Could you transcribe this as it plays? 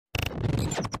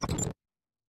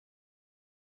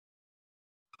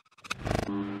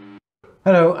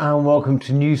Hello and welcome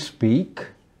to Newspeak,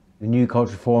 the New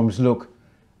Culture Forum's look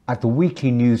at the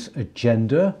weekly news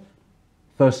agenda.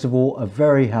 First of all, a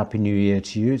very happy new year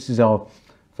to you. This is our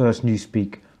first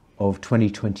Newspeak of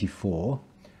 2024.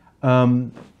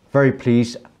 Very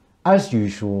pleased, as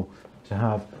usual, to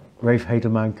have Rafe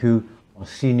Hadelmanku, our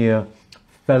senior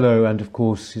fellow and of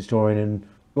course historian and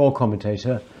royal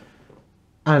commentator,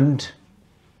 and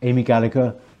Amy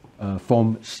Gallagher,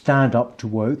 from Stand Up to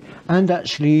Woke, and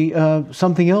actually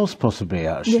something else possibly,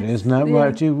 actually, yes, isn't that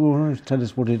right? Do you want to tell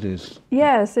us what it is?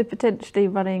 Yeah, so potentially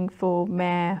running for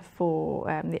mayor for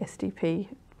the SDP,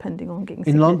 depending on getting...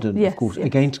 In London, yes, of course, yes.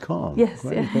 Against Khan. Yes,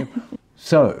 right? yeah.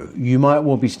 So, you might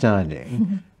well be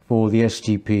standing for the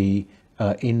SDP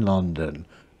in London.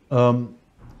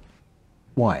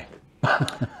 Why?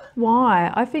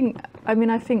 Why? I think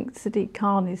Sadiq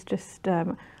Khan is just...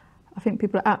 I think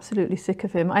people are absolutely sick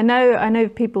of him. I know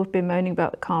people have been moaning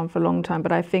about the Khan for a long time,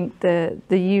 but I think the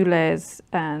ULEZ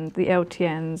and the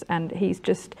LTNs, and he's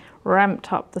just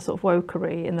ramped up the sort of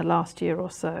wokery in the last year or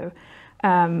so.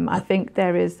 I think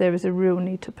there is a real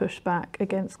need to push back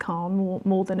against Khan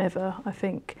more than ever, I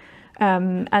think.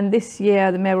 And this year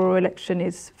the mayoral election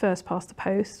is first past the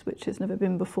post, which has never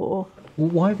been before. Well,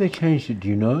 why have they changed it? Do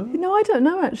you know? No, I don't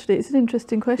know actually. It's an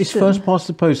interesting question. It's first past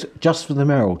the post just for the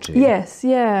mayoralty? Yes,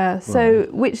 yeah. Right. So,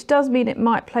 which does mean it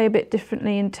might play a bit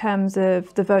differerly in terms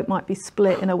of the vote might be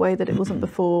split in a way that it wasn't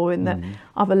before, in that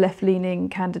other left-leaning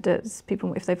candidates,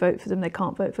 people, if they vote for them, they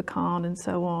can't vote for Khan and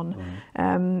so on.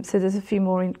 Right. So there's a few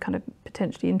more kind of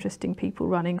potentially interesting people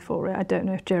running for it. I don't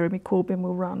know if Jeremy Corbyn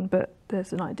will run, but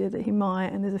there's an idea that he might,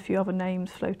 and there's a few other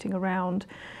names floating around.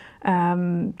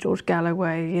 George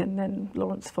Galloway, and then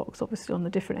Lawrence Fox, obviously on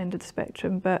the different end of the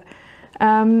spectrum. But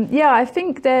yeah, I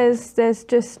think there's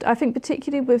just, I think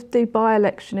particularly with the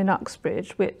by-election in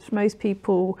Uxbridge, which most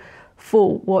people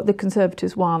thought what the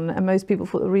Conservatives won, and most people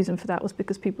thought the reason for that was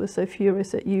because people were so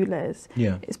furious at ULEZ.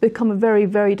 Yeah. It's become a very,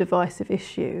 very divisive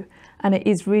issue, and it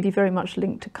is really very much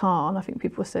linked to Khan. I think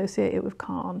people associate it with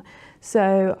Khan.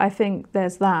 So I think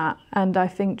there's that, and I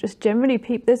think just generally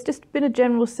there's just been a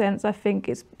general sense, I think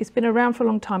it's been around for a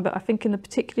long time, but I think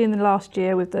particularly in the last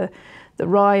year with the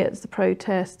riots, the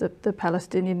protests, the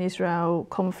Palestinian-Israel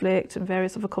conflict and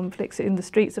various other conflicts in the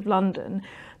streets of London,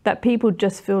 that people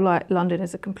just feel like London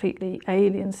is a completely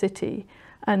alien city.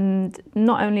 And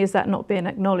not only is that not being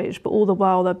acknowledged, but all the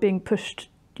while they're being pushed,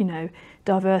 you know,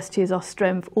 diversity is our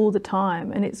strength all the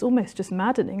time, and it's almost just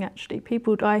maddening actually.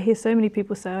 I hear so many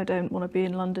people say, I don't want to be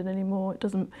in London anymore.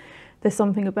 There's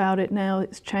something about it now,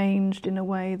 it's changed in a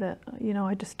way that, you know,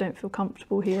 I just don't feel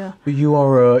comfortable here. But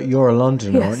you're a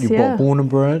Londoner, yes, aren't you? Yeah. Born and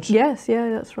bred? Yes, yeah,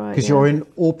 that's right. Because you're in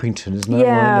Orpington, isn't that right?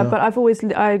 Yeah, but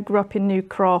I grew up in New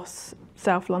Cross,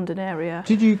 South London area.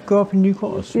 Did you grow up in New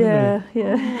Cross? Yeah,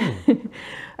 yeah.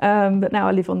 Oh. But now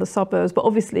I live on the suburbs. But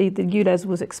obviously the ULEZ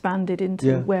was expanded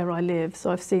into where I live,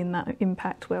 so I've seen that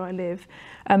impact where I live.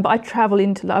 But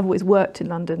I've always worked in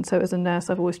London, so as a nurse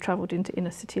I've always travelled into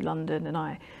inner city London, and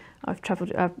I've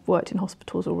worked in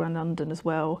hospitals all around London as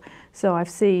well. So I've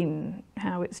seen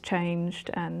how it's changed,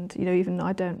 and you know, even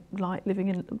I don't like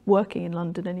working in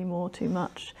London anymore too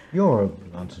much. You're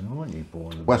a Londoner, aren't you?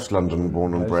 West London,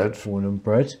 born and bred. Born and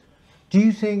bred. Do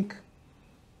you think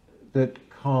that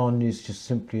Khan is just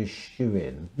simply a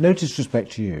shoo-in? No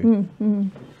disrespect to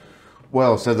you.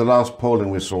 Well, so the last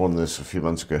polling we saw on this a few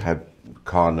months ago had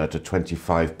Khan at a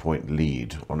 25-point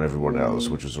lead on everyone else,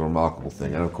 which is a remarkable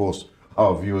thing. And of course,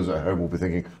 our viewers at home will be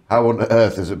thinking, how on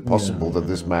earth is it possible that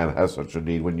this man has such a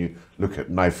lead when you look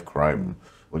at knife crime,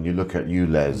 when you look at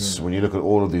ULEZ, when you look at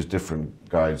all of these different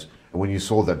guides, and when you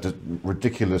saw that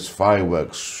ridiculous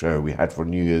fireworks show we had for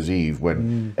New Year's Eve,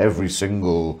 when every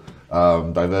single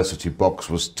diversity box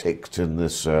was ticked in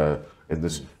this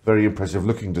very impressive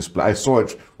looking display. I saw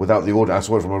it without the order. I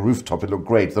saw it from a rooftop. It looked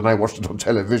great. Then I watched it on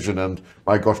television, and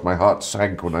my gosh, my heart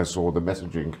sank when I saw the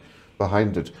messaging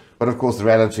behind it. But of course, the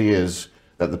reality is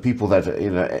that the people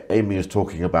that Amy is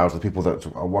talking about, the people that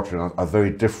are watching, are very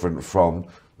different from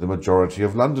the majority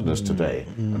of Londoners today.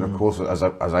 And of course, as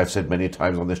I've said many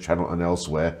times on this channel and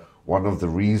elsewhere, one of the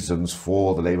reasons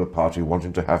for the Labour Party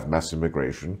wanting to have mass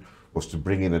immigration was to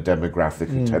bring in a demographic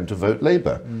who tend to vote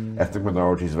Labour. Ethnic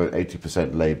minorities vote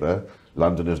 80% Labour.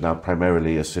 London is now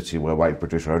primarily a city where white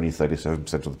British are only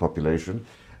 37% of the population.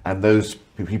 And those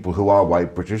people who are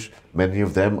white British, many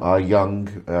of them are young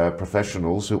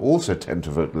professionals who also tend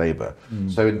to vote Labour.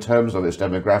 So in terms of its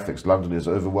demographics, London is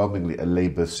overwhelmingly a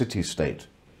Labour city-state.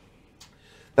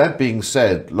 That being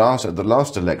said, at the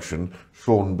last election,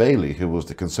 Sean Bailey, who was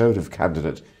the Conservative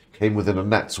candidate, came within a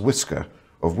gnat's whisker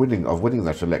of winning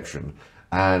that election.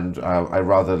 And I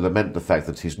rather lament the fact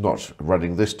that he's not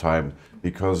running this time,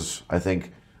 because I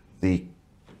think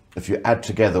if you add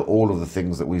together all of the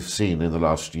things that we've seen in the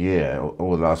last year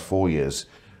or the last 4 years,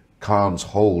 Khan's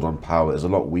hold on power is a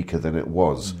lot weaker than it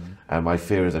was. And my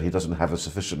fear is that he doesn't have a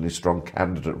sufficiently strong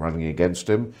candidate running against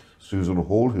him. Susan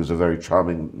Hall, who's a very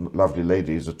charming, lovely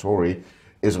lady, is a Tory,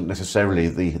 isn't necessarily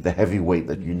the heavyweight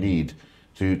that you need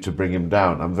to bring him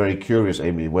down. I'm very curious,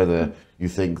 Amy, whether you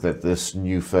think that this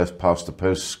new first past the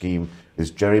post scheme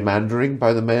is gerrymandering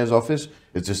by the mayor's office.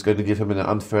 Is this going to give him an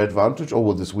unfair advantage, or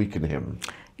will this weaken him?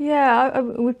 Yeah,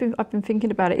 I've been thinking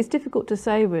about it. It's difficult to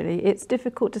say, really. It's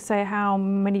difficult to say how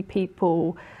many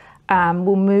people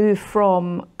will move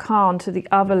from Khan to the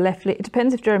other left. It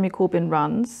depends if Jeremy Corbyn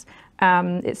runs.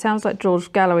 It sounds like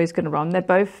George Galloway is going to run. They're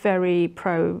both very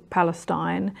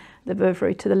pro-Palestine. They're both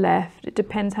very to the left. It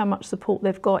depends how much support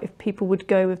they've got, if people would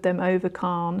go with them over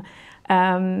Khan.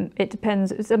 It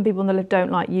depends. Some people on the left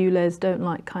don't like ULEZ, don't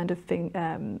like kind of thing,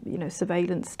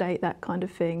 surveillance state, that kind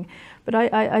of thing. But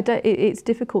I don't, it's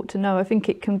difficult to know. I think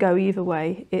it can go either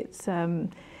way. It's,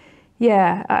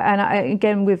 yeah, and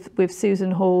again with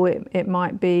Susan Hall, it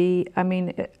might be. I mean,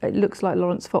 it looks like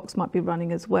Lawrence Fox might be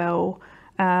running as well.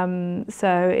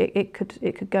 So it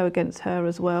could go against her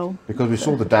as well. Because we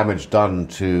saw the damage done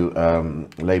to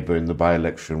Labour in the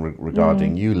by-election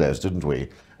regarding ULEZ, didn't we?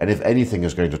 And if anything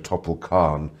is going to topple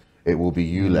Khan, it will be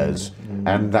ULEZ.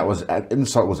 And that was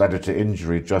insult was added to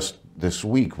injury just this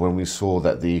week when we saw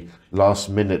that the last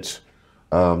minute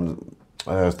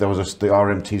there was the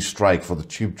RMT strike for the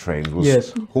tube trains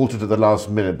was halted at the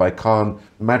last minute by Khan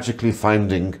magically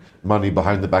finding money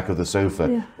behind the back of the sofa.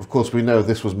 Yeah. Of course, we know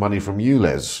this was money from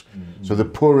ULEZ. So the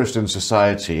poorest in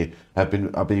society are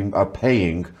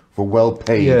paying for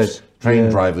well-paid train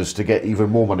drivers to get even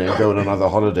more money and go on another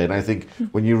holiday. And I think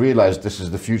when you realise this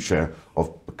is the future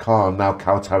of Khan now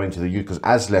kowtowing to the youth, because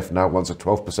ASLEF now wants a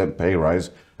 12% pay rise,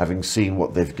 having seen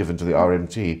what they've given to the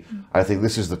RMT, I think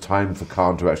this is the time for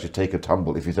Khan to actually take a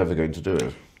tumble if he's ever going to do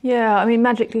it. Yeah, I mean,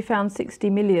 magically found 60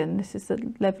 million. This is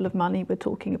the level of money we're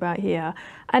talking about here.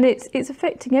 And it's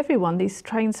affecting everyone, these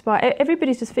train spikes.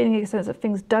 Everybody's just feeling a sense that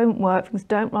things don't work, things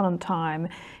don't run on time.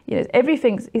 You know,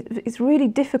 it's really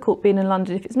difficult being in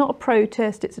London. If it's not a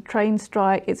protest, it's a train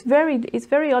strike. It's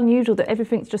very unusual that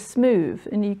everything's just smooth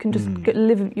and you can just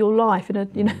live your life in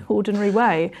a ordinary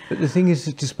way. But the thing is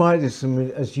that despite this, I mean,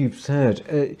 as you've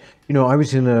said, I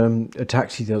was in a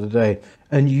taxi the other day,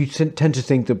 and you tend to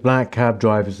think that black cab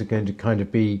drivers are going to kind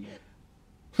of be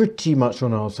pretty much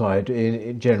on our side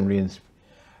generally.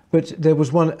 But there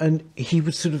was one, and he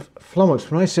was sort of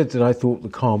flummoxed. When I said that I thought the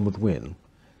Khan would win,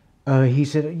 he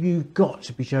said, "You've got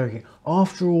to be joking.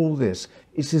 After all this,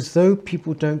 it's as though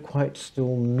people don't quite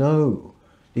still know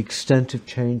the extent of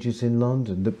changes in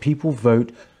London, that people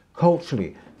vote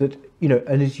culturally, that,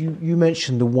 and as you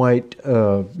mentioned, the white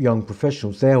young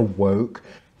professionals, they're woke.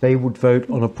 They would vote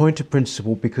on a point of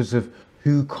principle because of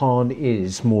who Khan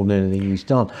is more than anything he's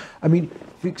done. I mean,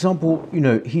 for example,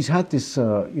 he's had this,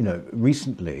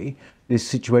 recently, this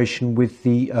situation with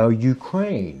the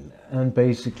Ukraine, and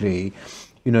basically,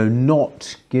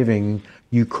 not giving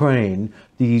Ukraine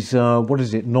these,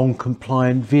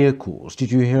 non-compliant vehicles.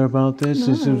 Did you hear about this?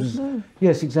 No.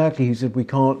 Yes, exactly. He said we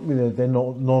can't, they're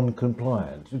not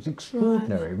non-compliant. It's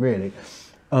extraordinary, really.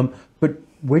 But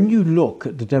when you look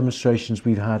at the demonstrations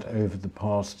we've had over the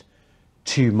past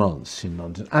 2 months in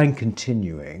London and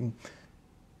continuing,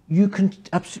 you can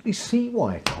absolutely see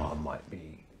why Khan might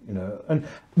be, And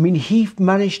I mean, he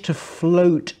managed to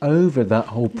float over that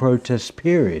whole protest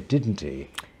period, didn't he?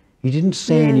 He didn't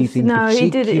say anything particularly. No, he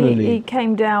did. He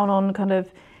came down on kind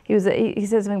of. He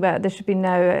said something about there should be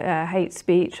no hate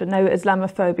speech or no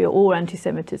Islamophobia or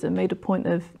anti-Semitism. Made a point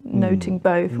of noting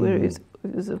both, where it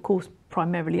was of course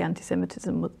primarily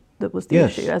anti-Semitism that was the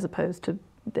issue, as opposed to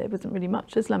there wasn't really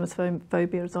much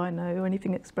Islamophobia, as I know, or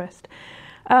anything expressed.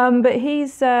 But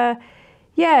he's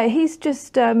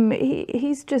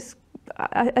just.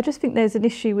 I just think there's an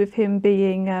issue with him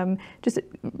being just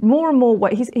more and more.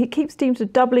 He keeps seems to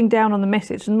doubling down on the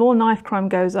message. The more knife crime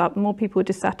goes up, the more people are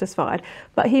dissatisfied.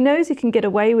 But he knows he can get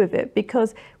away with it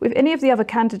because with any of the other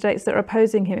candidates that are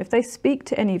opposing him, if they speak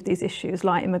to any of these issues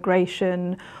like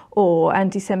immigration or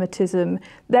anti-Semitism,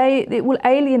 it will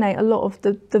alienate a lot of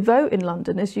the vote in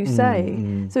London, as you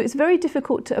say. So it's very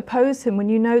difficult to oppose him when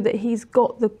you know that he's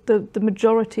got the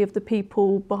majority of the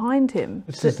people behind him.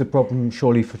 This is the problem,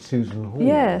 surely, for Susan Hall.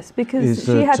 Yes, because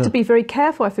she had to be very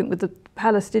careful, I think, with the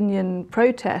Palestinian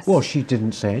protests. Well, she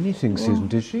didn't say anything, Susan,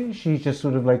 did she? She just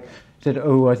sort of said,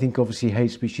 "Oh, I think obviously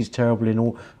hate speech is terrible in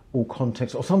all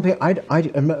contexts," or something.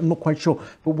 I'm not quite sure,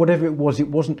 but whatever it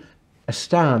wasn't a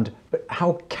stand. But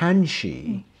how can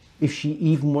she, if she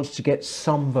even wants to get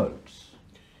some votes?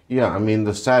 Yeah, I mean,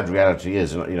 the sad reality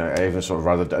is, you know, I even sort of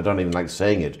rather, I don't even like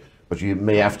saying it, but you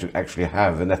may have to actually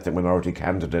have an ethnic minority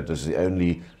candidate as the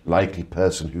only likely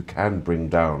person who can bring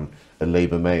down a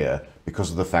Labour mayor, because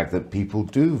of the fact that people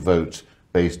do vote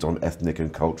based on ethnic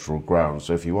and cultural grounds.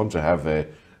 So if you want to have a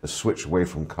switch away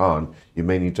from Khan, you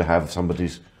may need to have somebody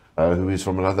who is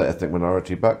from another ethnic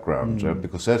minority background.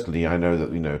 Because certainly I know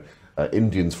that, you know,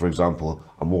 Indians, for example,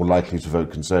 are more likely to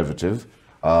vote Conservative.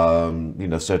 You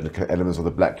know, certain elements of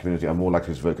the black community are more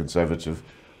likely to vote Conservative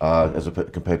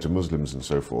compared to Muslims and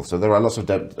so forth. So there are lots of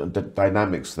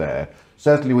dynamics there.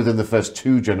 Certainly within the first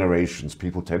 2 generations,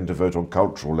 people tend to vote on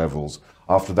cultural levels.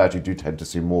 After that, you do tend to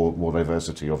see more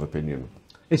diversity of opinion.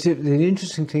 It's the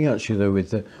interesting thing, actually, though,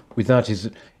 with that is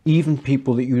that even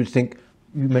people that you would think,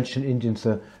 you mentioned Indians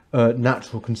are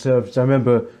natural conservatives. I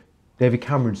remember David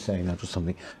Cameron saying that or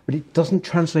something, but it doesn't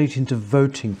translate into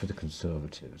voting for the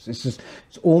Conservatives. It's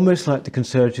almost like the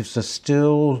Conservatives are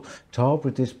still tarred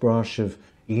with this brush of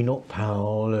Enoch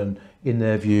Powell and, in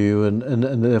their view, and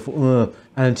therefore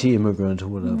anti-immigrant or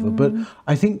whatever. But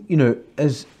I think, you know,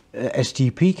 as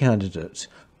SDP candidates,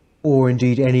 or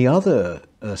indeed any other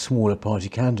smaller party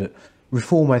candidate,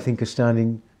 Reform, I think, is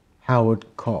standing Howard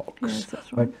Cox. Yes,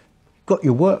 that's right. Got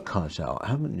your work cut out,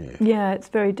 haven't you? Yeah, it's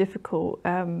very difficult.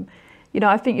 You know,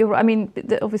 I think you're right. I mean,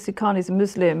 obviously Khan is a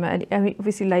Muslim, and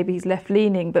obviously Labour, he's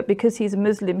left-leaning, but because he's a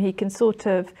Muslim, he can sort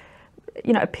of,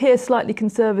 you know, appear slightly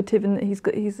conservative, and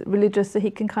he's religious, so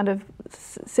he can kind of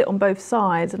sit on both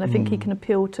sides, and I think he can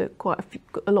appeal to quite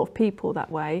a lot of people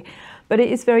that way. But it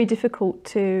is very difficult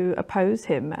to oppose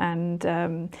him,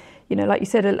 and you know, like you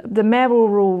said, the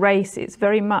mayoral race, it's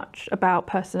very much about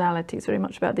personality. It's very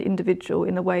much about the individual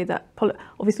in a way that,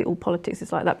 obviously all politics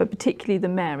is like that, but particularly the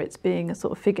mayor, it's being a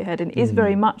sort of figurehead, and it is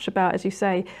very much about, as you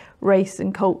say, race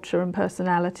and culture and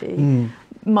personality,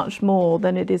 much more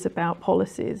than it is about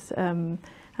policies.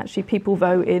 Actually, people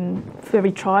vote in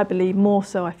very tribally, more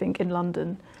so, I think, in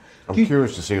London. I'm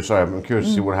curious to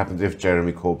see what happens if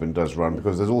Jeremy Corbyn does run,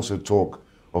 because there's also talk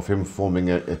of him forming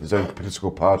his own political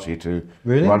party to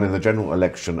run in the general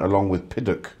election, along with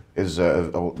Piddock, is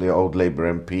the old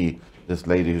Labour MP, this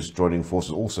lady who's joining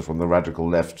forces also from the radical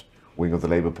left wing of the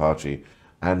Labour Party.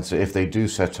 And so if they do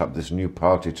set up this new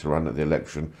party to run at the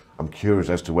election, I'm curious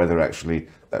as to whether actually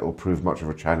that will prove much of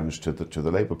a challenge to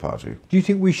the Labour Party. Do you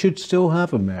think we should still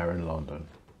have a mayor in London?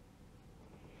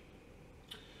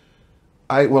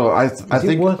 I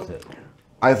think worth it?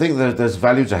 I think that there's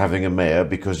value to having a mayor,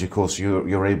 because, of course,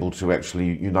 you're able to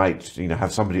actually unite, you know,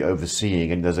 have somebody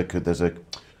overseeing, and there's an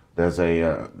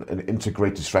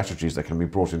integrated strategies that can be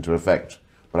brought into effect.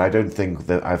 But I don't think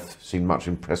that I've seen much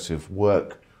impressive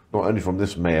work, not only from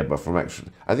this mayor, but from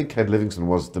actually, I think Ken Livingstone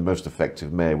was the most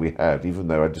effective mayor we had, even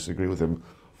though I disagree with him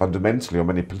fundamentally on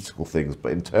many political things.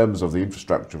 But in terms of the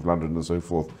infrastructure of London and so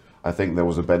forth, I think there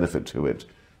was a benefit to it.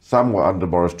 Some were under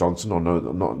Boris Johnson, or no,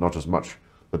 not as much,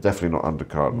 but definitely not under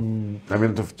Khan. I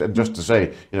mean, just to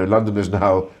say, you know, London is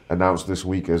now announced this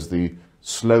week as the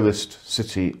slowest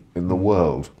city in the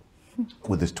world,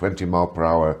 with this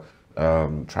 20-mile-per-hour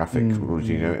traffic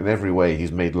routine. You know, in every way,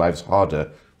 he's made lives harder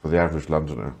for the average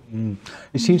Londoner.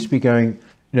 It seems to be going,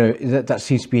 you know, that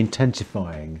seems to be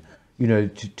intensifying. You know,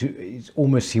 it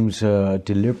almost seems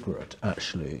deliberate,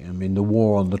 actually. I mean, the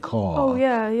war on the car. Oh,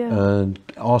 yeah. And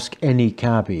ask any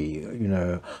cabbie, you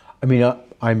know. I mean,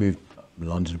 I moved,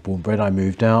 London born and bred, I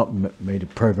moved out, made a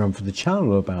programme for the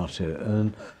channel about it.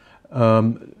 And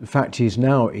the fact is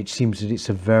now it seems that it's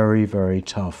a very, very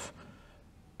tough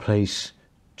place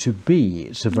to be.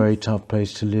 It's a very tough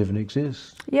place to live and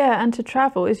exist. Yeah, and to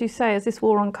travel, as you say, as this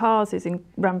war on cars is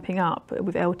ramping up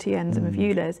with LTNs and with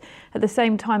ULEZ, at the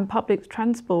same time, public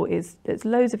transport there's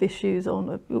loads of issues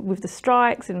with the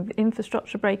strikes and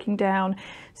infrastructure breaking down.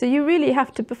 So you really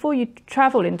have to, before you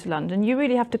travel into London, you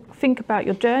really have to think about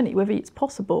your journey, whether it's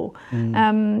possible. You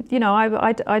know,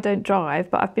 I don't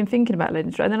drive, but I've been thinking about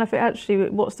learning to drive. And then I think, actually,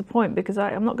 what's the point? Because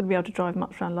I'm not going to be able to drive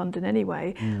much around London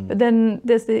anyway. But then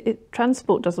there's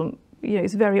transport doesn't, you know,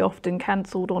 it's very often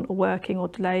cancelled or working or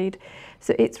delayed.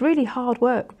 So it's really hard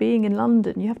work being in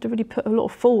London. You have to really put a lot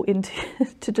of thought into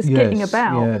to just getting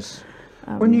about. Yes.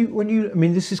 When you, I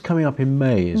mean, this is coming up in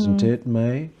May, isn't it?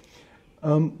 May.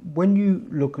 When you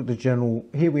look at the general,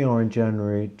 here we are in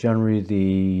January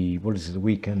the, what is it, the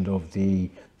weekend of the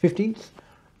 15th?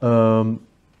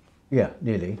 Yeah,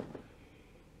 nearly.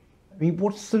 I mean,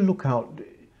 what's the lookout?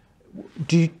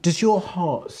 Does your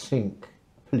heart sink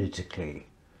politically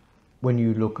when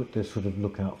you look at the sort of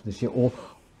lookout for this year? Or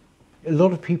a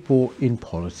lot of people in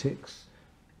politics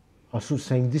are sort of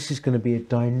saying this is going to be a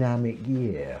dynamic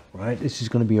year, right? This is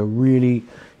going to be a really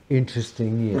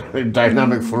interesting year.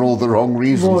 Dynamic for all the wrong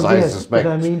reasons, Well, I yes, suspect.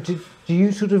 but I mean, do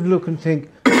you sort of look and think,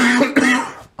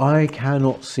 I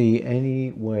cannot see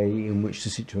any way in which the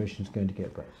situation is going to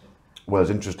get better? Well,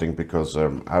 it's interesting because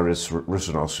Aris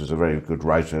Russinos, who's a very good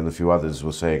writer, and a few others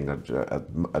were saying that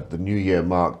at the New Year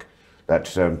mark, that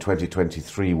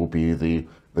 2023 will be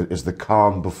the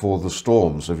calm before the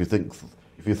storm. So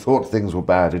if you thought things were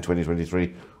bad in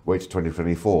 2023, wait to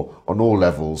 2024 on all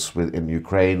levels, in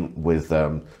Ukraine, with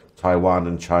Taiwan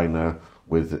and China,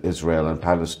 with Israel and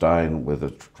Palestine, with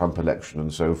the Trump election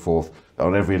and so forth.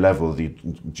 On every level,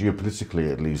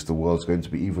 geopolitically at least, the world's going to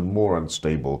be even more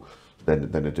unstable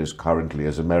than it is currently,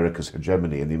 as America's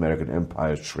hegemony and the American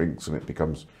empire shrinks and it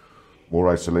becomes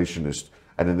more isolationist.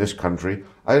 And in this country,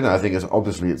 I don't know, I think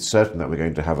it's certain that we're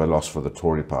going to have a loss for the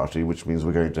Tory party, which means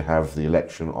we're going to have the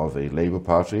election of a Labour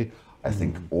Party, I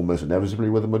think almost inevitably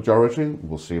with a majority.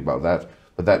 We'll see about that.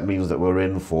 But that means that we're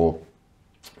in for,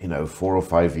 4 or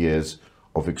 5 years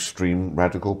of extreme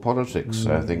radical politics.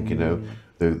 I think, the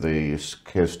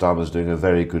Keir Starmer's doing a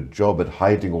very good job at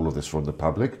hiding all of this from the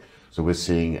public. So we're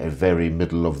seeing a very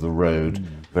middle of the road,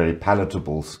 very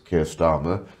palatable Keir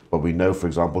Starmer. But we know, for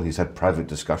example, he's had private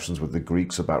discussions with the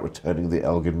Greeks about returning the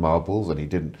Elgin marbles, and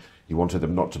he wanted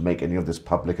them not to make any of this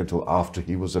public until after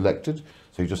he was elected.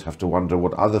 So you just have to wonder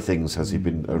what other things has he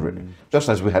been, just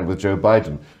as we had with Joe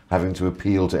Biden, having to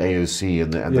appeal to AOC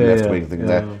and the left-wing thing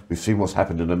there. We've seen what's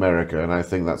happened in America, and I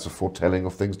think that's a foretelling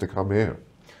of things to come here.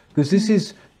 Because this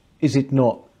is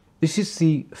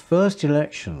the first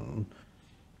election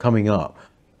coming up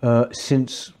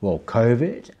since,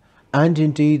 COVID, and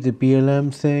indeed the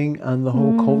BLM thing and the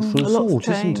whole cultural assault,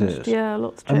 isn't it? Yeah,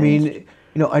 lots changed.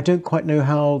 I mean, I don't quite know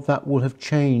how that will have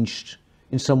changed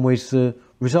in some ways the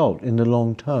result in the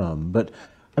long term. But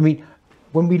I mean,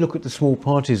 when we look at the small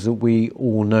parties that we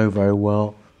all know very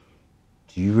well,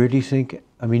 do you really think,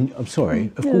 I mean, I'm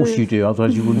sorry, of course you do,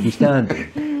 otherwise you wouldn't be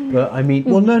standing. But I mean,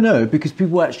 well, no, because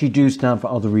people actually do stand for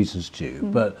other reasons too.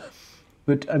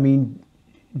 But I mean,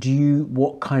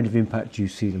 what kind of impact do you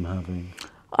see them having?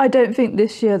 I don't think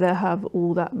this year they'll have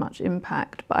all that much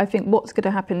impact, but I think what's going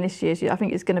to happen this year is I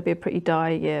think it's going to be a pretty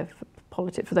dire year for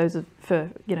politics for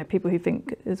people who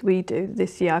think as we do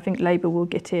this year. I think Labour will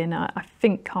get in. I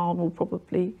think Khan will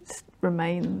probably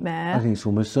remain mayor. I think it's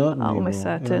almost certain. Almost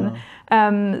certain.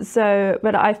 Yeah.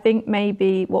 But I think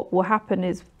maybe what will happen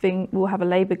is we'll have a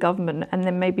Labour government, and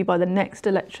then maybe by the next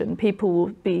election, people will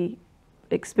be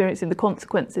experiencing the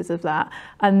consequences of that,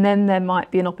 and then there might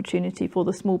be an opportunity for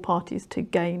the small parties to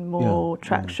gain more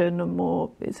traction and more.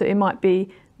 So it might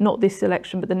be not this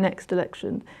election, but the next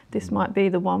election. This might be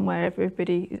the one where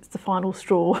it's the final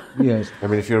straw. Yes. I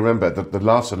mean, if you remember, the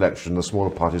last election, the smaller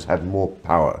parties had more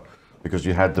power because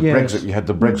you had the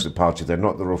Brexit Party. They're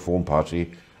not the Reform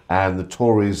Party, and the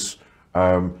Tories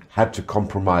had to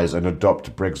compromise and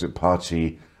adopt Brexit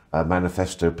Party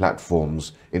manifesto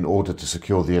platforms in order to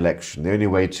secure the election. The only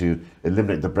way to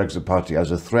eliminate the Brexit Party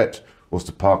as a threat was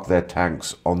to park their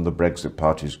tanks on the Brexit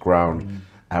Party's ground.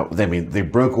 They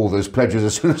broke all those pledges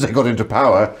as soon as they got into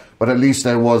power, but at least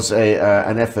there was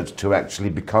an effort to actually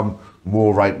become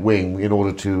more right-wing in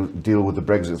order to deal with the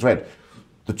Brexit threat.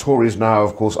 The Tories now,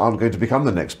 of course, aren't going to become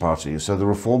the next party, so the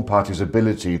Reform Party's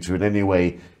ability to in any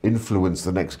way influence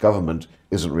the next government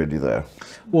isn't really there.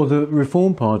 Well, the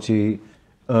Reform Party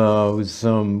was,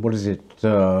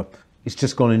 it's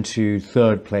just gone into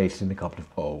third place in a couple of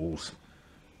polls.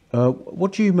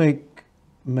 What do you make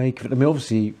of it? I mean,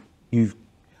 obviously, you've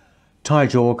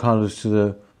tied your colours to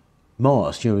the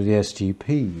mast, the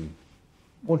SDP.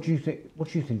 What do you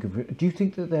think of it? Do you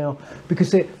think that they are,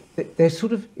 because they're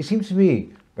sort of, it seems to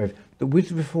me, Rev, that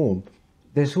with Reform,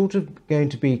 they're sort of going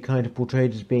to be kind of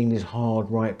portrayed as being this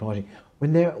hard right party,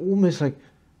 when they're almost like,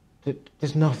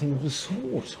 there's nothing of the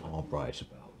sort hard right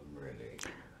about.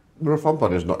 The Reform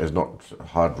Party is not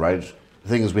hard right. The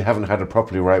thing is, we haven't had a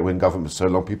properly right-wing government for so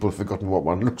long, people have forgotten what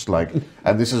one looks like.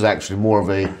 And this is actually more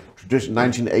of a tradition,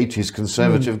 1980s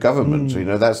conservative government.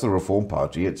 So, that's the Reform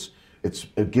Party. It's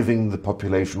giving the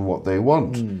population what they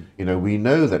want. We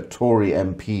know that Tory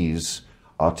MPs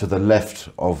are to the left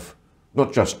of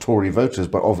not just Tory voters,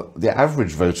 but of the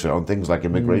average voter on things like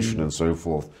immigration and so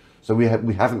forth. So we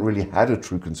haven't really had a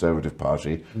true conservative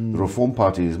party. The Reform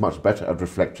Party is much better at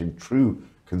reflecting true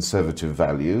conservative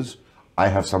values. I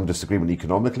have some disagreement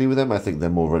economically with them. I think they're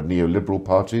more of a neoliberal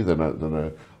party than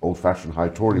a old-fashioned high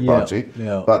Tory party.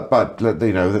 Yeah. But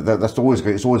it's always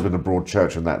been a broad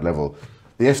church on that level.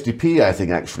 The SDP, I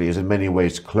think, actually is in many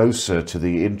ways closer to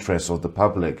the interests of the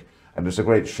public And it's a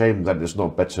great shame that it's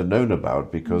not better known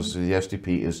about, because the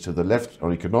SDP is to the left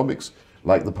on economics,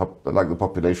 like the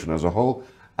population as a whole,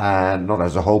 and not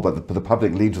as a whole, but the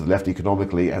public lean to the left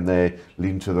economically, and they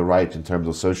lean to the right in terms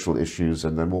of social issues,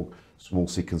 and they're more small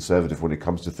c conservative when it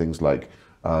comes to things like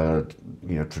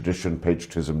tradition,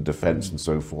 patriotism, defence, and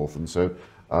so forth. And so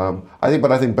I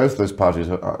think both those parties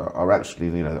are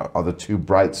actually are the two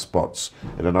bright spots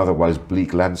in an otherwise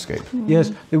bleak landscape.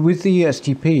 Yes, with the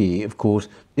SDP, of course,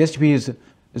 the SDP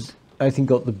is I think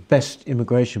got the best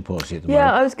immigration policy at the moment.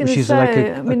 Yeah, I was going to say, which is like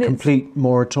a complete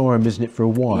moratorium, isn't it, for a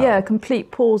while? Yeah, a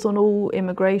complete pause on all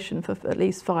immigration for at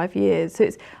least 5 years. So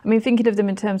thinking of them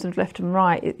in terms of left and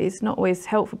right, it's not always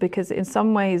helpful, because in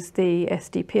some ways the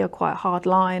SDP are quite hard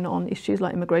line on issues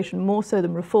like immigration, more so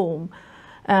than reform.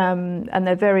 And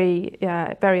they're very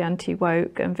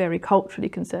anti-woke and very culturally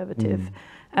conservative.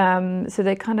 So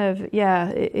they kind of,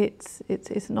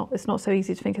 it's not so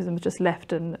easy to think of them as just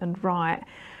left and right.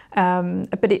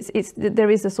 But there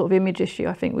is a sort of image issue,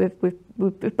 I think,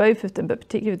 with both of them, but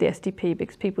particularly with the SDP,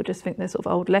 because people just think they're sort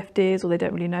of old lefties, or they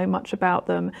don't really know much about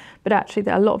them. But actually,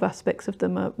 there are a lot of aspects of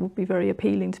them would be very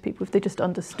appealing to people if they just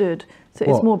understood. So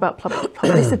it's more about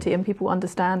publicity and people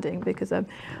understanding, because I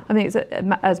think,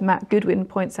 as Matt Goodwin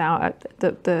points out,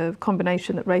 the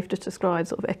combination that Rafe just described,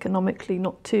 sort of economically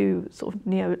not too sort of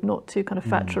not too kind of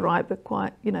Thatcher right, but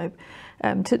quite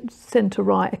to centre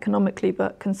right economically,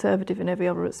 but conservative in every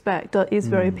other respect, is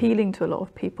very appealing to a lot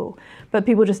of people. But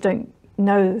people just don't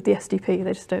know the SDP;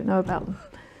 they just don't know about them.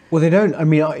 Well, they don't. I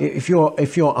mean, if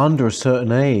you're under a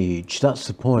certain age, that's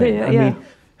the point. I mean,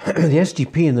 the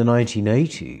SDP in the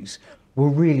 1980s were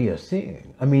really a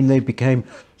thing. I mean, they became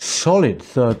solid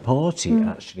third party.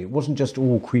 Actually, it wasn't just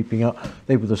all creeping up.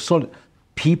 They were the solid.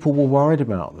 People were worried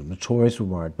about them. The Tories were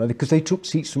worried about it, because they took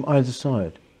seats from either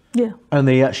side. Yeah, and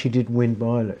they actually did win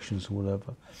by-elections or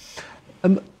whatever.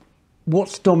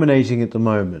 What's dominating at the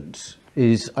moment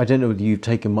is, I don't know whether you've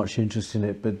taken much interest in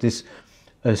it, but this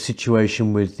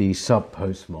situation with the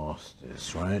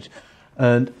sub-postmasters, right?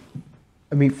 And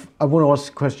I mean, I want to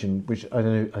ask a question, which I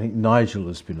think Nigel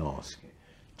has been asking.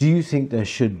 Do you think there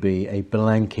should be a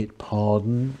blanket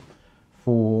pardon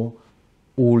for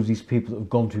all of these people that have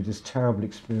gone through this terrible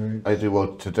experience? I do.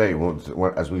 Well, today,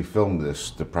 as we film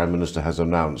this, the Prime Minister has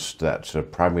announced that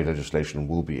primary legislation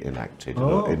will be enacted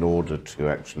in order to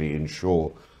actually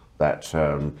ensure that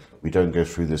we don't go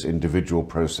through this individual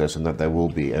process, and that there will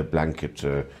be a blanket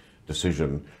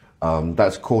decision.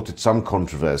 That's courted some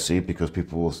controversy, because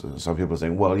some people are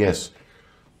saying, well, yes,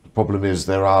 the problem is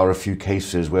there are a few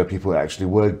cases where people actually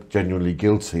were genuinely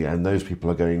guilty, and those people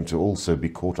are going to also be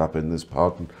caught up in this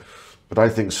pardon. But I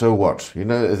think, so what?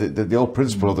 The old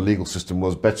principle of the legal system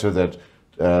was better that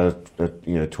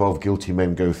 12 guilty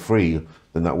men go free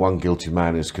than that one guilty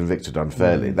man is convicted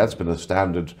unfairly. That's been a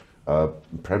standard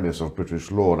premise of British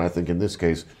law, and I think in this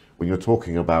case, when you're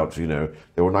talking about, there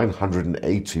were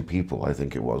 980 people, I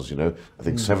think it was, I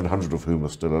think 700 of whom are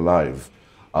still alive.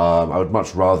 I would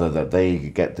much rather that they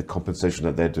get the compensation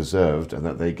that they're deserved, and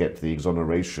that they get the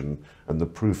exoneration and the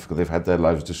proof, because they've had their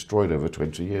lives destroyed over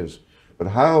 20 years. But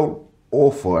how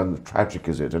awful and tragic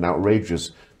is it, and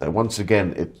outrageous, that once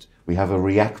again we have a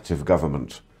reactive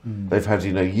government. They've had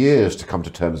years to come to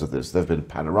terms with this. There have been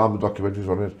panorama documentaries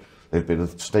on it. There have been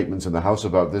statements in the House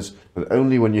about this. But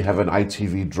only when you have an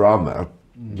ITV drama,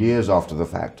 years after the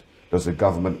fact, does the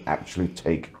government actually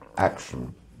take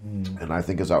action. And I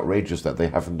think it's outrageous that they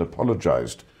haven't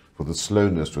apologised for the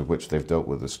slowness with which they've dealt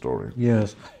with this story.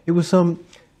 Yes, it was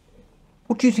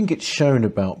what do you think it's shown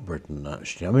about Britain,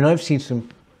 actually? I mean, I've seen some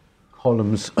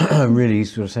columns really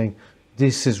sort of saying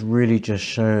this has really just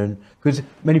shown, because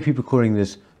many people are calling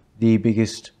this the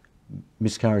biggest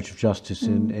miscarriage of justice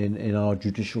in our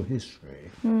judicial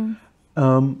history.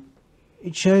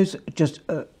 It shows just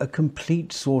a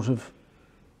complete sort of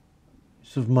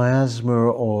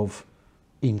miasma of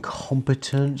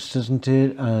incompetence, doesn't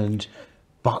it? And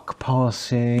buck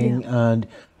passing and,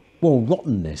 well,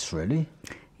 rottenness, really.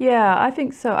 Yeah, I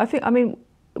think so. I mean,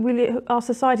 really, our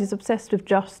society is obsessed with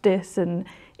justice and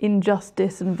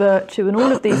injustice and virtue and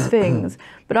all of these things.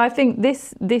 But I think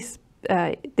this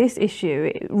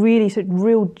issue, really sort of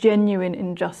real genuine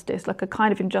injustice, like a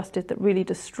kind of injustice that really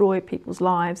destroyed people's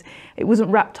lives. It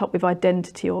wasn't wrapped up with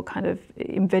identity or kind of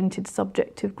invented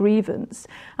subjective grievance.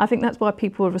 I think that's why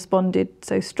people have responded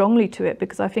so strongly to it,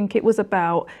 because I think it was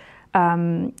about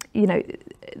the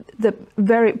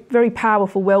very, very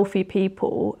powerful, wealthy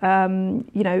people,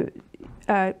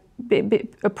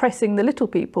 oppressing the little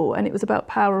people, and it was about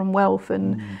power and wealth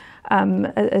and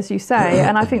as you say,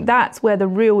 and I think that's where the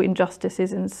real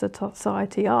injustices in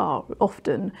society are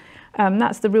often.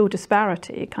 That's the real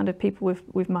disparity, kind of people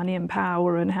with money and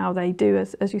power, and how they do,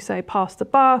 as you say, pass the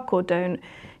buck, or don't,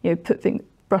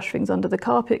 brush things under the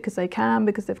carpet because they can,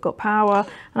 because they've got power.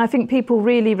 And I think people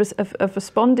really have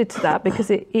responded to that, because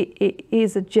it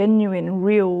is a genuine,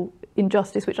 real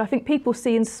injustice, which I think people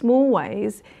see in small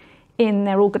ways in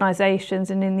their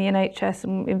organisations and in the NHS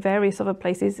and in various other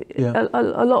places a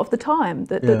lot of the time,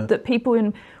 that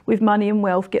people with money and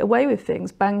wealth get away with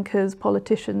things, bankers,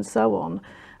 politicians, so on.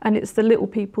 And it's the little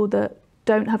people that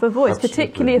don't have a voice,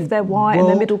 particularly if they're white and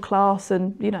they're middle class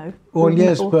and, Well,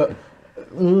 yes, but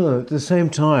at the same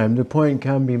time, the point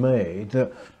can be made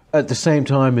that at the same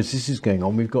time as this is going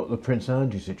on, we've got the Prince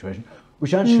Andrew situation,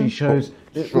 which actually shows,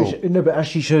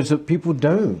 actually shows that people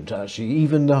don't actually,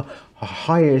 even the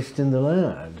highest in the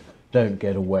land, don't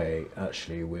get away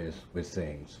actually with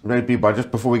things. Maybe, but just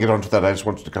before we get on to that, I just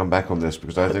wanted to come back on this,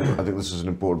 because I think this is an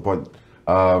important point.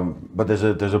 But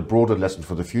there's a broader lesson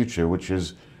for the future, which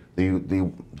is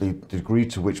the degree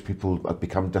to which people have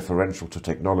become deferential to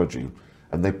technology,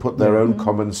 and they put their own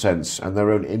common sense and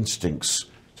their own instincts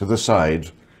to the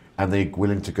side, and they're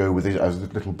willing to go with it, as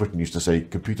Little Britain used to say,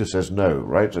 computer says no,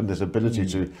 right? And this ability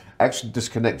to actually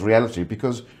disconnect reality,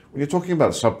 because when you're talking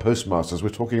about sub-postmasters, we're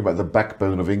talking about the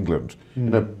backbone of England.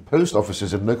 Post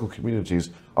offices in local communities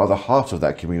are the heart of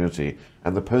that community,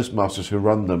 and the postmasters who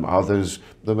run them are the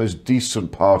most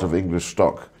decent part of English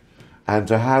stock. And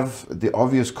to have the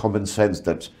obvious common sense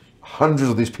that hundreds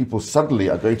of these people suddenly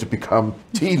are going to become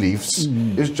tea leaves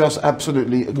is just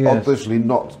absolutely, obviously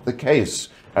not the case.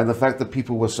 And the fact that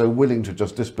people were so willing to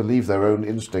just disbelieve their own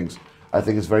instincts, I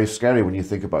think is very scary when you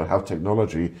think about how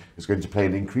technology is going to play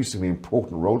an increasingly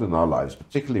important role in our lives,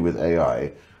 particularly with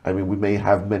AI. I mean, we may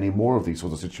have many more of these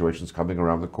sorts of situations coming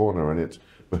around the corner, and it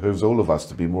behooves all of us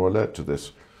to be more alert to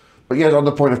this. But yet, on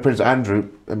the point of Prince Andrew,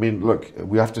 I mean, look,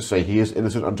 we have to say he is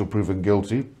innocent until proven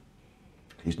guilty.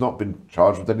 He's not been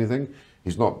charged with anything.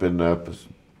 He's not been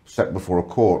set before a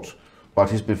court. But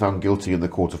he's been found guilty in the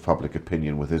court of public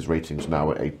opinion, with his ratings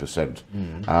now at 8%.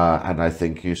 And I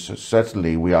think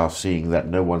certainly we are seeing that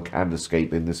no one can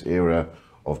escape in this era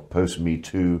of post-Me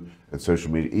Too and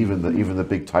social media. Even the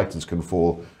big titans can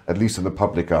fall, at least in the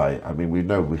public eye. I mean,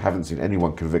 we haven't seen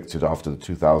anyone convicted after the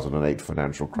 2008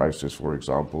 financial crisis, for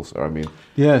example. So, I mean...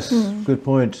 Yes, good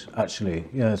point, actually,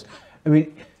 yes. I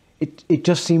mean, it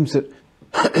just seems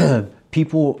that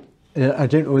people... I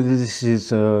don't know whether this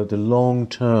is the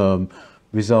long-term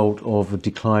result of a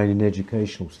decline in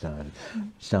educational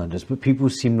standards, but people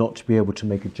seem not to be able to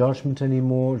make a judgment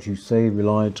anymore, as you say,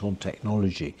 reliant on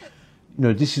technology.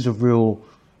 This is a real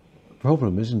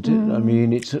problem, isn't it? I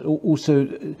mean, it's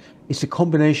a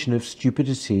combination of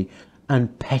stupidity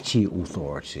and petty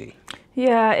authority.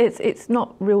 Yeah, it's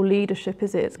not real leadership,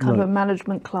 is it? It's kind of a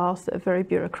management class that are very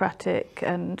bureaucratic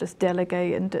and just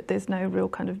delegate, and there's no real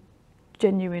kind of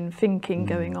genuine thinking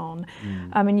going on.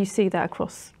 I mean, you see that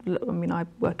across, I mean, I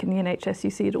work in the NHS,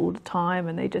 you see it all the time,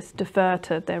 and they just defer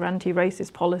to their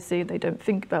anti-racist policy. They don't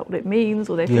think about what it means,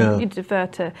 or they think you defer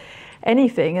to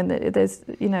anything. And there's,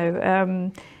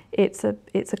 it's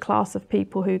a class of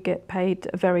people who get paid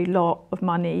a very lot of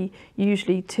money,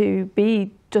 usually to be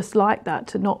just like that,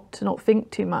 to not think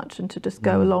too much, and to just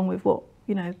go along with what,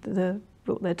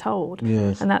 what they're told.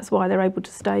 And that's why they're able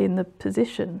to stay in the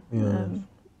position.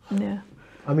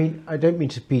 I mean, I don't mean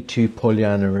to be too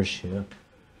Pollyanna-ish here,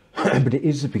 but it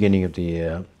is the beginning of the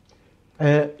year.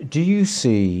 Do you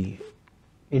see,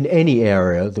 in any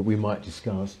area that we might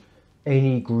discuss,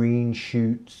 any green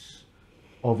shoots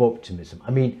of optimism?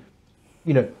 I mean,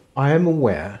 I am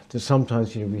aware that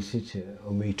sometimes, we sit here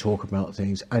and we talk about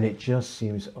things, and it just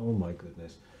seems, oh my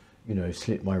goodness,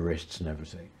 slit my wrists and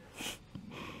everything.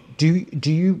 Do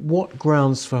you, what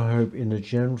grounds for hope in the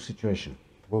general situation?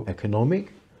 Well,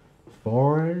 economic,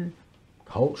 foreign,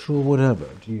 cultural, whatever,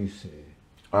 do you see?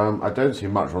 I don't see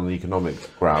much on the economic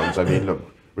grounds. I mean, look,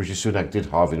 Rishi Sunak did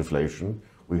halve inflation.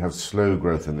 We have slow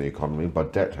growth in the economy,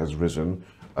 but debt has risen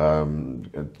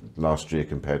last year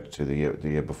compared to the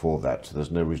year before that. So there's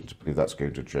no reason to believe that's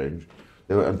going to change.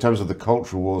 In terms of the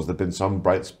cultural wars, there have been some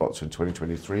bright spots in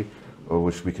 2023,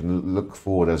 which we can look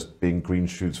forward as being green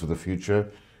shoots for the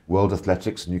future. World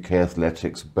Athletics and UK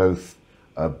Athletics both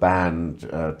banned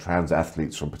trans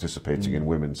athletes from participating in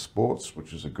women's sports,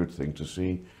 which is a good thing to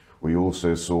see. We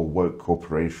also saw woke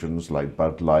corporations like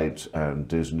Bud Light and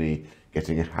Disney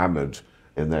getting hammered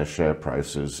in their share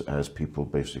prices as people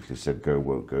basically said, go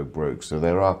woke, go broke. So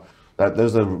there are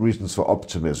those are reasons for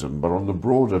optimism. But on the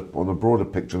broader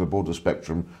picture, the broader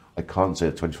spectrum, I can't say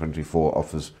that 2024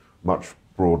 offers much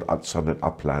broad sunlit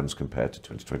uplands compared to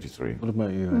 2023. What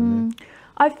about you, Amy?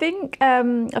 I think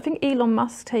Elon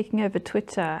Musk taking over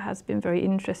Twitter has been very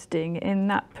interesting in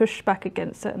that pushback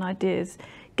against certain ideas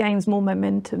gains more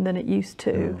momentum than it used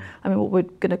to. I mean, what we're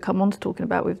going to come on to talking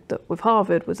about with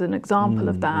Harvard was an example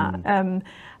of that.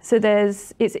 So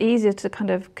it's easier to kind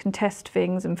of contest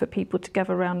things and for people to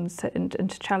gather around and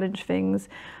to challenge things.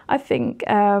 I think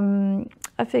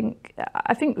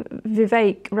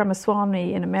Vivek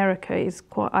Ramaswamy in America is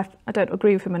quite. I don't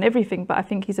agree with him on everything, but I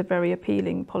think he's a very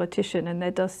appealing politician, and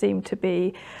there does seem to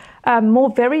be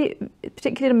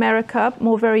particularly in America,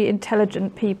 more very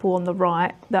intelligent people on the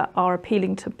right that are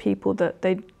appealing to people that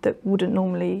they wouldn't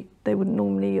normally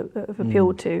have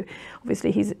appealed to.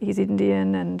 Obviously, he's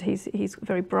Indian and he's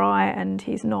very bright, and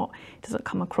he doesn't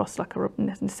come across like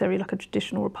necessarily like a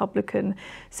traditional Republican.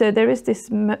 So there is this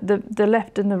the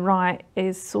left and the right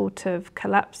is sort of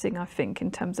collapsing, I think, in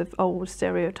terms of old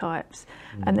stereotypes,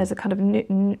 and there's a kind of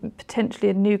potentially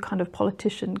a new kind of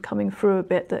politician coming through a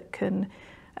bit that can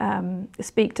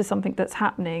speak to something that's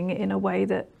happening in a way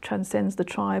that transcends the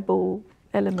tribal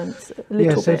elements a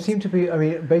little bit. Yes, they seem to be, I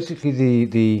mean, basically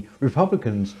the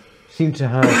Republicans seem to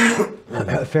have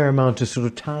a fair amount of sort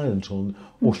of talent on,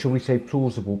 or shall we say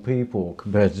plausible people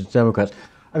compared to the Democrats.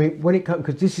 I mean, when it comes,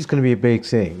 because this is going to be a big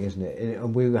thing, isn't it?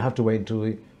 And we'll have to wait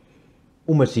until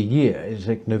almost a year, it's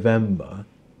like November,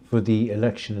 for the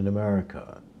election in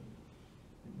America.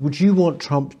 Would you want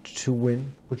Trump to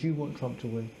win? Would you want Trump to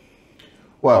win?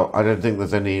 Well, I don't think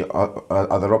there's any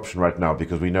other option right now,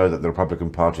 because we know that the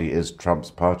Republican Party is Trump's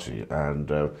party.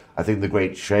 And I think the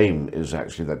great shame is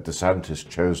actually that DeSantis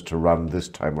chose to run this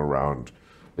time around,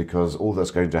 because all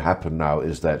that's going to happen now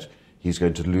is that he's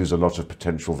going to lose a lot of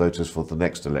potential voters for the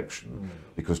next election,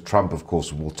 because Trump, of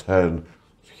course, will turn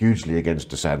hugely against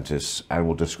DeSantis and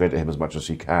will discredit him as much as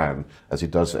he can, as he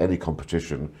does any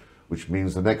competition, which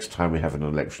means the next time we have an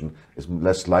election, it's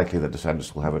less likely that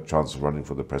DeSantis will have a chance of running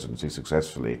for the presidency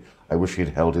successfully. I wish he'd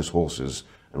held his horses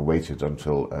and waited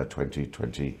until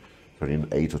 2020,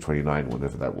 28 or 29,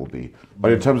 whenever that will be.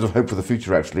 But in terms of hope for the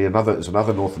future, actually, it's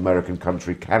another North American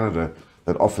country, Canada,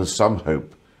 that offers some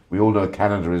hope. We all know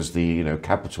Canada is the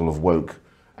capital of woke,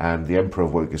 and the emperor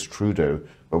of woke is Trudeau.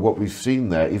 But what we've seen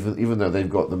there, even though they've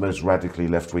got the most radically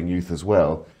left-wing youth as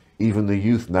well, even the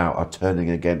youth now are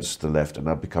turning against the left and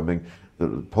are becoming,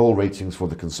 the poll ratings for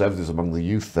the Conservatives among the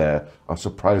youth there are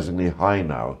surprisingly high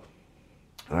now.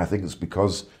 And I think it's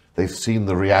because they've seen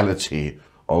the reality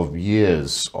of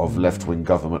years of left-wing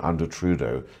government under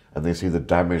Trudeau, and they see the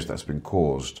damage that's been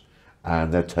caused,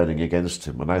 and they're turning against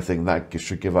him. And I think that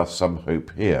should give us some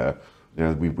hope here.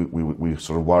 We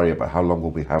sort of worry about how long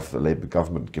will we have the Labour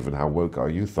government, given how woke our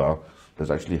youth are. There's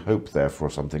actually hope there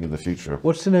for something in the future.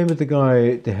 What's the name of the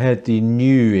guy, the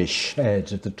newish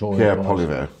head of the Tory Pierre party?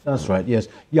 Poilievre. That's right, yes.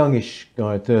 Youngish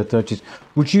guy, 30s.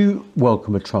 Would you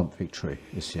welcome a Trump victory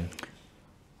this year?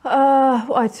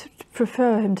 Well, I'd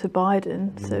prefer him to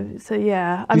Biden, so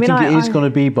yeah. Do you think it is going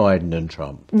to be Biden and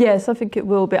Trump? Yes, I think it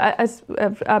will be. I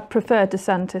prefer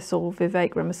DeSantis or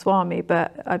Vivek Ramaswamy,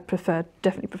 but I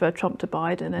definitely prefer Trump to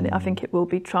Biden, and I think it will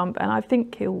be Trump, and I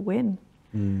think he'll win.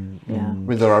 Yeah. I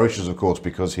mean, there are issues, of course,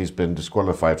 because he's been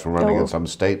disqualified from running in some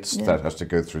states. Yeah. That has to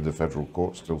go through the federal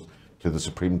court, still to the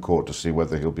Supreme Court, to see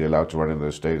whether he'll be allowed to run in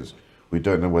those states. We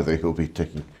don't know whether he'll be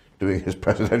doing his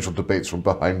presidential debates from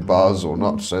behind bars or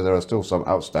not. So there are still some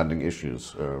outstanding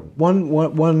issues. One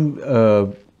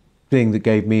thing that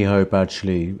gave me hope,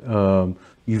 actually,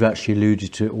 you've actually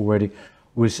alluded to it already,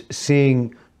 was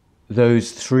seeing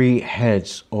those three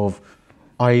heads of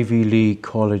Ivy League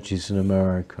colleges in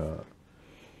America.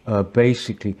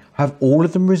 Basically, have all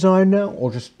of them resigned now, or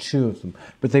just two of them?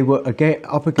 But they were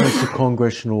up against the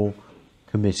congressional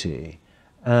committee,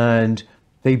 and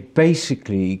they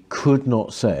basically could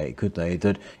not say, could they,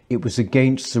 that it was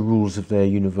against the rules of their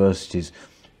universities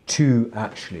to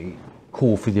actually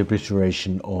call for the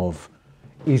obliteration of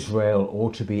Israel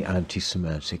or to be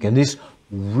anti-Semitic. And this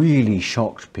really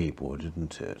shocked people,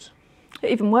 didn't it?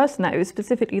 Even worse than that, it was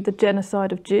specifically the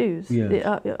genocide of Jews.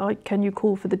 Yes. Can you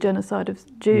call for the genocide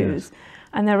of Jews? Yes.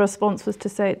 And their response was to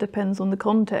say it depends on the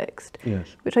context. Yes.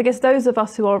 Which I guess those of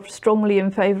us who are strongly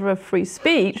in favour of free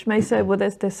speech may say, well,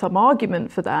 there's some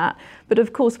argument for that. But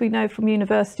of course, we know from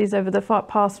universities over the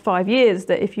past 5 years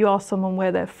that if you ask someone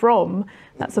where they're from,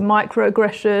 that's a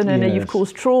microaggression, and you've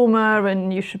caused trauma,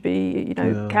 and you should be,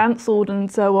 cancelled,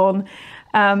 and so on.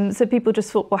 So people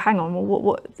just thought, well, hang on,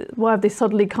 why have they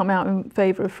suddenly come out in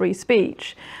favour of free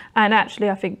speech? And actually,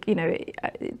 I think,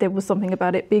 there was something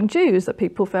about it being Jews that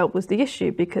people felt was the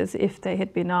issue, because if they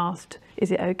had been asked,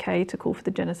 is it okay to call for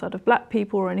the genocide of black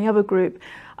people or any other group,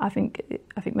 I think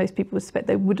most people would suspect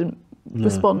they wouldn't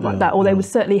respond like that, or they would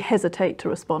certainly hesitate to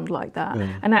respond like that.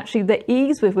 And actually, the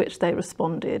ease with which they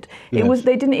responded, they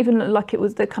didn't even look like it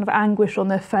was the kind of anguish on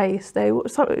their face. They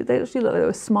actually looked like they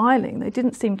were smiling. They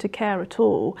didn't seem to care at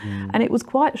all, and it was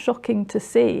quite shocking to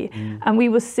see. And we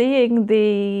were seeing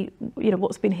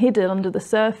what's been hidden under the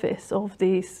surface of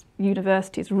these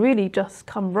universities really just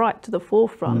come right to the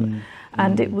forefront,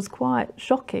 and it was quite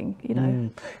shocking.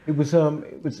 It was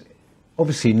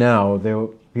obviously now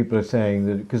people are saying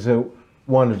that because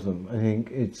one of them, I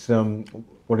think it's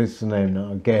what is the name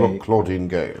now? Gay. Claudine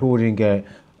Gay. Claudine Gay.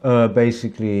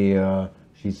 Basically,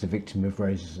 she's the victim of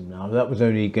racism now.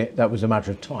 That was a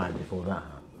matter of time before that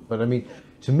happened. But I mean,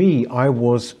 to me, I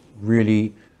was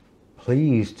really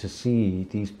pleased to see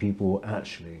these people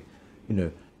actually,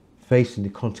 facing the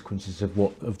consequences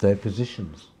of their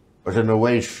positions. But in a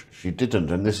way, she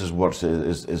didn't, and this is what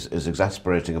is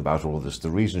exasperating about all this. The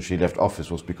reason she left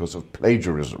office was because of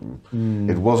plagiarism.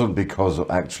 It wasn't because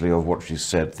of what she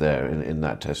said there in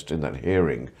that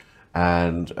hearing,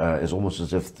 and it's almost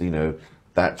as if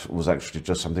that was actually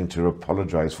just something to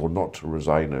apologise for, not to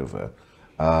resign over.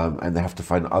 And they have to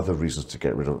find other reasons to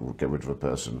get rid of a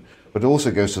person. But it also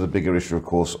goes to the bigger issue, of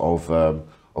course, of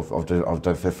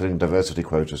fulfilling diversity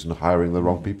quotas and hiring the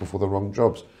wrong people for the wrong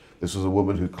jobs. This was a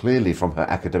woman who clearly, from her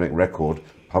academic record,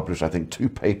 published, I think, 2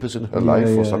 papers in her life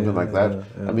or something like that.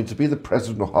 I mean, to be the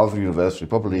president of Harvard University,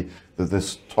 probably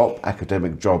this top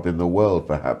academic job in the world,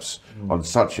 perhaps, on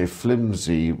such a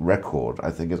flimsy record,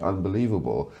 I think is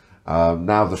unbelievable.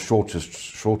 Now the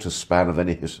shortest span of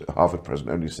any Harvard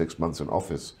president, only 6 months in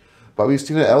office. But we've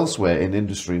seen it elsewhere in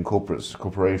industry and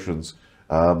corporations.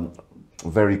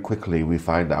 Very quickly we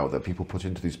find out that people put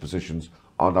into these positions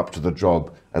aren't up to the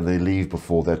job and they leave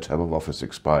before their term of office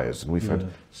expires. And we've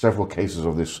had several cases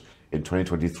of this in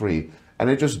 2023, and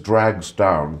it just drags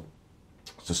down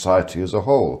society as a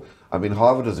whole. I mean,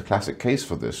 Harvard is a classic case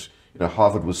for this.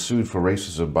 Harvard was sued for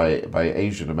racism by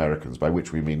Asian Americans, by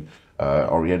which we mean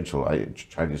Oriental,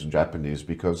 Chinese and Japanese,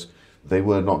 because they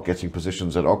were not getting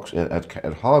positions at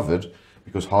Harvard,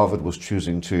 because Harvard was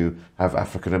choosing to have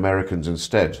African Americans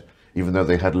instead, even though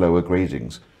they had lower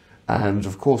gradings. And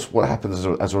of course, what happens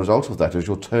as a result of that is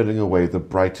you're turning away the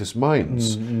brightest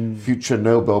minds, future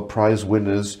Nobel Prize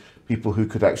winners, people who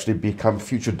could actually become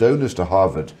future donors to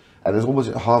Harvard. And it's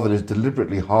almost Harvard is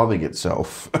deliberately harming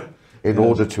itself in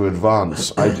order to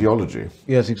advance ideology.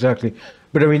 Yes, exactly.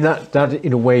 But I mean, that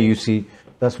in a way, you see,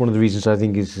 that's one of the reasons I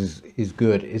think is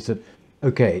good, is that,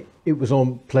 okay, it was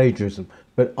on plagiarism,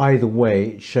 but either way,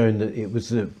 it's shown that it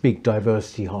was a big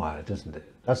diversity hire, doesn't it?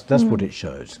 That's what it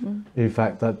shows. In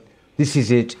fact, that this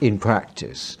is it in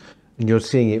practice. And you're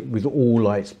seeing it with all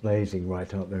lights blazing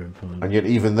right out there in front of you. And yet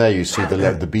even there you see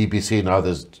the BBC and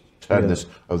others turn this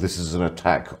is an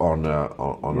attack on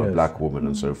a black woman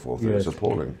and so forth. It's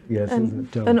appalling. Yes,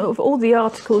 and of all the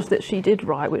articles that she did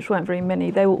write, which weren't very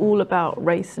many, they were all about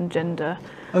race and gender.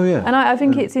 Oh yeah. And I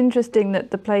think it's interesting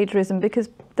that the plagiarism, because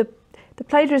the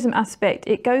plagiarism aspect,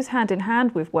 it goes hand in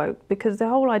hand with woke, because the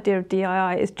whole idea of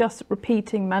DII is just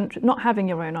repeating mantra, not having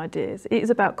your own ideas. It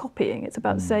is about copying. It's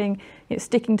about saying,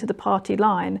 sticking to the party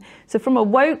line. So from a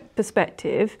woke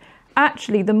perspective,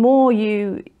 actually, the more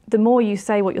you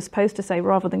say what you're supposed to say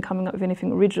rather than coming up with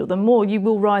anything original, the more you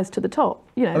will rise to the top.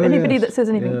 Anybody that says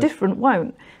anything different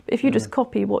won't. But if you just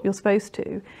copy what you're supposed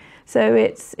to, so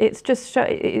it's just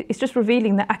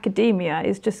revealing that academia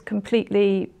is just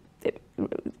completely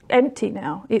empty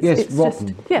now. It's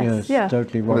rotten. Just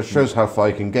totally rotten. Well, it shows how far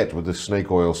you can get with this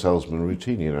snake oil salesman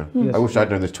routine. Yes. I wish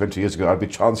I'd known this 20 years ago. I'd be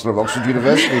Chancellor of Oxford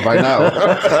University by now.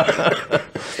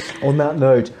 On that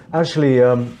note, actually,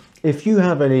 if you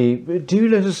have any, do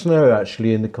let us know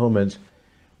actually in the comments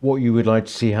what you would like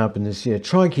to see happen this year.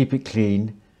 Try and keep it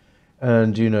clean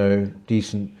and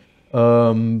decent.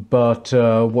 But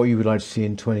what you would like to see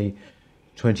in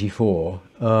 2024.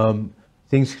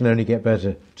 Things can only get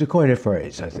better, to coin a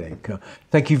phrase, I think.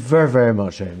 Thank you very, very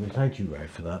much, Amy. Thank you, Ray,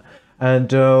 for that.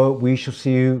 And we shall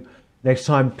see you next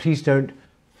time. Please don't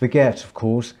forget, of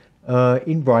course,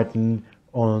 in Brighton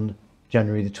on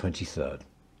January the 23rd.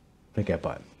 Take care,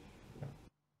 bye.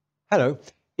 Hello.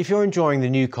 If you're enjoying the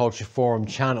New Culture Forum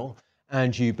channel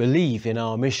and you believe in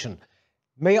our mission,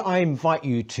 may I invite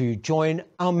you to join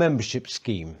our membership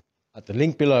scheme at the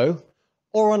link below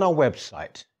or on our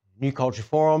website,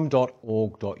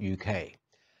 newcultureforum.org.uk.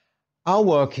 Our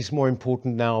work is more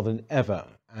important now than ever,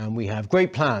 and we have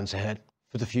great plans ahead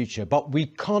for the future, but we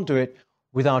can't do it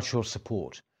without your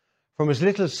support. From as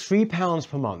little as £3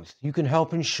 per month, you can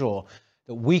help ensure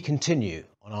that we continue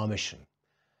on our mission.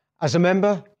 As a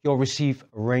member, you'll receive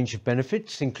a range of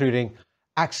benefits, including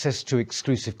access to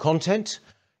exclusive content,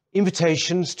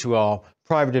 invitations to our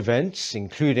private events,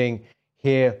 including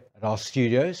here at our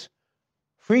studios,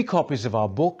 free copies of our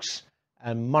books,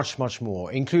 and much, much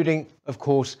more, including, of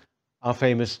course, our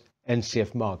famous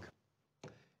NCF mug.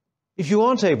 If you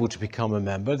aren't able to become a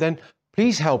member, then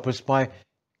please help us by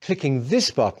clicking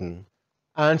this button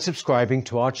and subscribing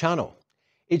to our channel.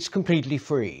 It's completely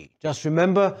free. Just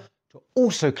remember to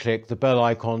also click the bell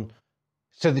icon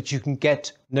so that you can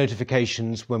get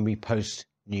notifications when we post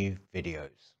new videos.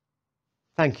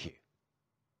 Thank you.